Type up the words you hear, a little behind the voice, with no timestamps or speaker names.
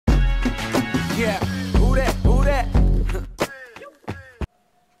Yeah, who that? Who that?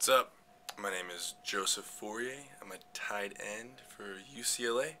 What's up? My name is Joseph Fourier. I'm a tight end for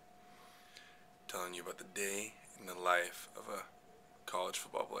UCLA. Telling you about the day in the life of a college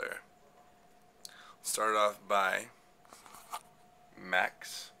football player. Started off by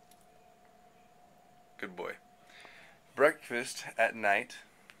Max. Good boy. Breakfast at night.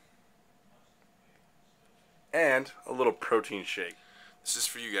 And a little protein shake. This is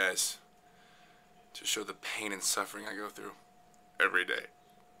for you guys to show the pain and suffering I go through every day.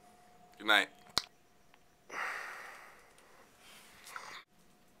 Good night.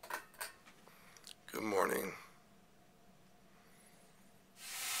 Good morning.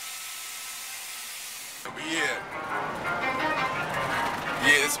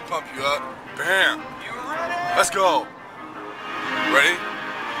 Yeah, this will pump you up. Bam. You ready? Let's go. Ready?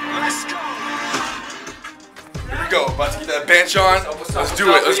 Let's go. Here we go. About to get that bench on. Let's do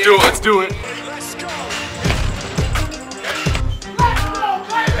it. Let's do it. Let's do it. Let's go.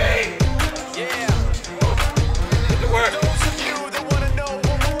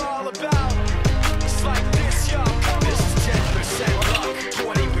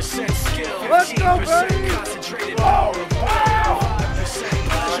 Let's go, baby! Whoa!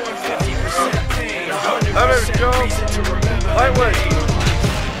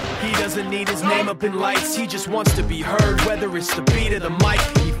 He doesn't need his name up in lights, he just wants to be heard, whether it's the beat of the mic.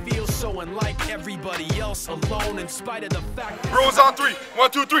 He feels so unlike everybody else, alone in spite of the fact that Bros on 3.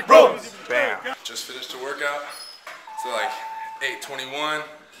 1, 2, 3. Bros! Bam! Just finished a workout. It's like 8:21.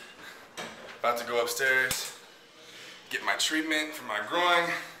 About to go upstairs, get my treatment for my groin.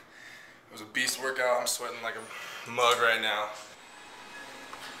 It was a beast workout. I'm sweating like a mug right now.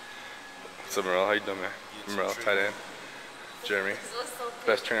 What's up, Merle? How you doing, man? Merle, tight end. Jeremy,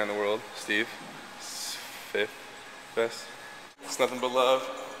 best trainer in the world. Steve, 5th best. It's nothing but love.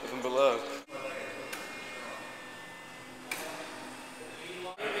 Nothing but love.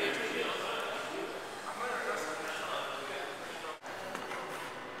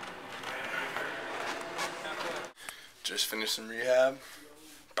 Just finished some rehab.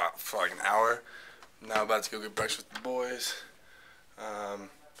 For like an hour. Now about to go get breakfast with the boys.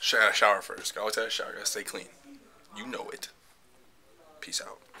 Gotta shower first. Always gotta shower. Gotta stay clean. You know it. Peace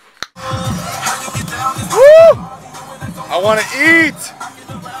out. Woo! I want to eat.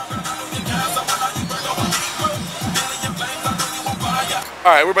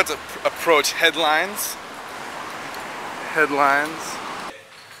 All right, we're about to approach headlines. Headlines.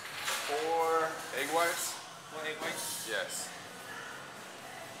 4 egg whites. 1 egg whites. Yes.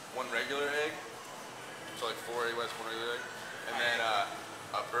 1 regular egg, so like 4 egg whites, 1 regular egg, and then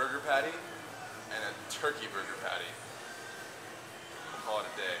a burger patty and a turkey burger patty. We'll call it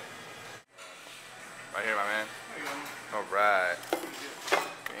a day. Right here, my man. All right.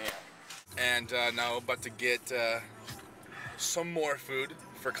 Bam. And now about to get some more food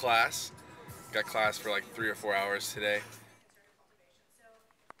for class. Got class for like 3 or 4 hours today.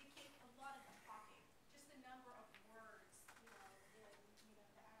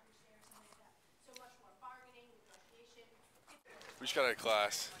 We just got out of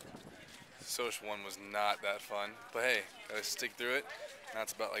class. Social 1 was not that fun, but hey, gotta stick through it. Now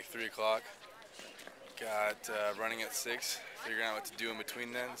it's about like 3 o'clock. Got running at 6, figuring out what to do in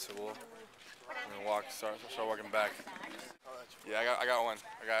between then, so we're gonna start walking back. Yeah, I got one.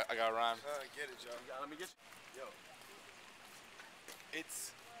 I got a rhyme. Get it, Joe. Let me get you. Yo.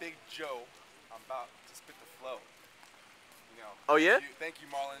 It's Big Joe. I'm about to spit the flow. You know. Oh yeah? Thank you,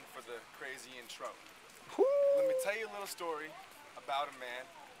 Marlon, for the crazy intro. Woo. Let me tell you a little story about a man,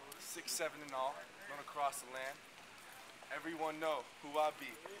 6'7" and all, run across the land. Everyone know who I be.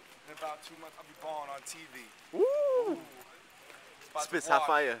 In about 2 months, I'll be balling on TV. Woo! Spits hot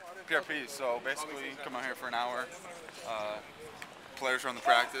fire. PRP, so basically come out here for an hour. Players run the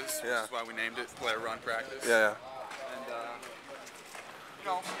practice. Yeah. That's why we named it Player Run Practice. Yeah. And you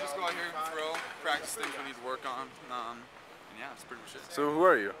know, just go out here and throw, practice things we need to work on. And yeah, that's pretty much it. So who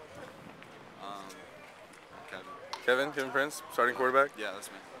are you? Kevin. Kevin Prince, starting quarterback? Yeah, that's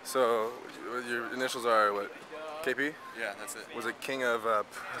me. So your initials are what? KP? Yeah, that's it. Was it king of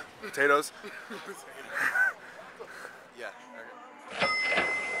potatoes? Yeah.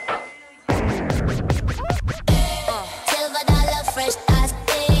 $silver fresh as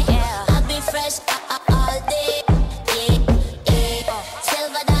day. I'll be fresh all day.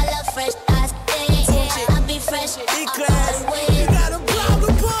 $silver fresh as day. I'll be fresh always. You got a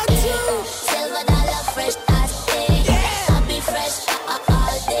problem, part 2. $silver fresh as day. I'll be fresh all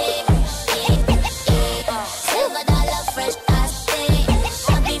day. $silver fresh as day.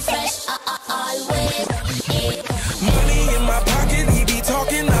 I'll be fresh always.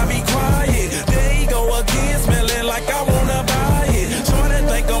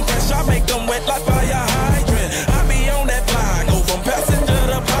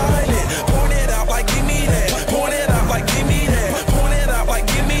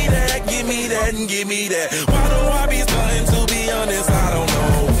 and give me that. Why do I be starting to be honest? I don't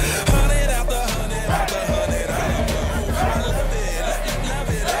know. 100 after 100 after 100, I don't know. I love it, love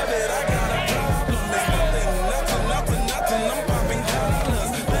it, love it. I got a problem. It's nothing. I'm popping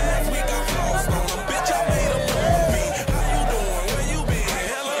collars. Last week I flossed on them. Bitch, I made a movie. How you doing? Where you been?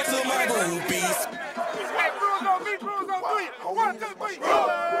 Hello to my groupies. Hey, Cruz on me, Cruz on three. 1, 2, 3.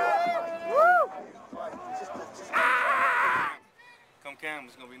 Come Cam,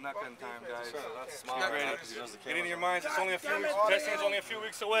 it's gonna be knock-in time, guys. Get ready. Get in your minds. It's only a few weeks. Testing is only a few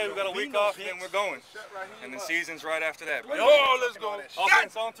weeks away. We got a week off, and then we're going. And the season's right after that. Oh, let's go.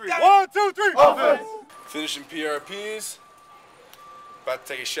 Offense on 3. 1, 2, 3. Offense. Finishing PRPs. About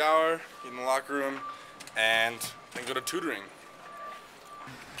to take a shower, get in the locker room, and then go to tutoring.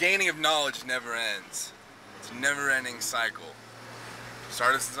 Gaining of knowledge never ends. It's a never-ending cycle.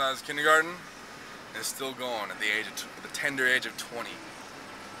 Started since I was kindergarten, and it's still going at the tender age of 20.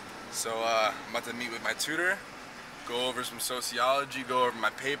 So I'm about to meet with my tutor, go over some sociology, go over my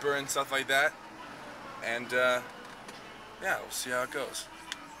paper and stuff like that, and yeah, we'll see how it goes.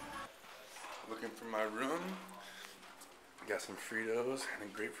 Looking for my room. Got some Fritos and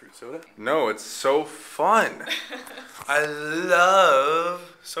a grapefruit soda. No, it's so fun. I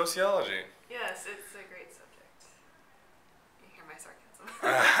love sociology. Yes, it's a great subject. You hear my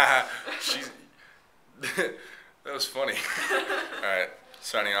sarcasm. That was funny. Alright,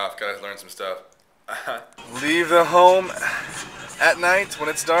 signing off. Gotta learn some stuff. Leave the home at night when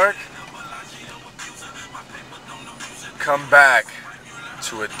it's dark. Come back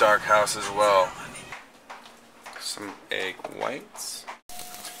to a dark house as well. Some egg whites.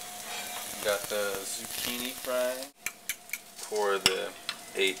 Got the zucchini fry. Pour the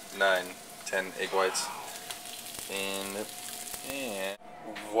 8, 9, 10 egg whites in, and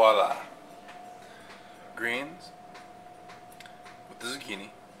voila. Greens with the zucchini,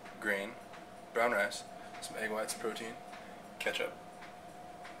 grain, brown rice, some egg whites, protein, ketchup.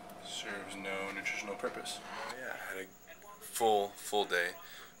 Serves no nutritional purpose. Yeah, I had a full day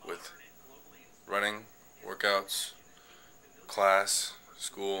with running, workouts, class,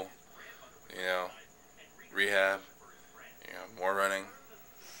 school, you know, rehab, you know, more running,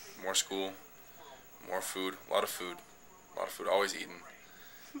 more school, more food, a lot of food, always eating.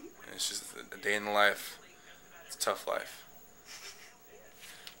 And it's just a day in the life. It's a tough life.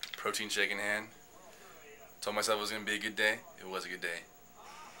 Protein shake in hand. Told myself it was going to be a good day. It was a good day.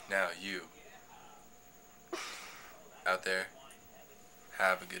 Now you, out there,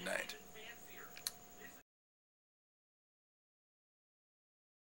 have a good night.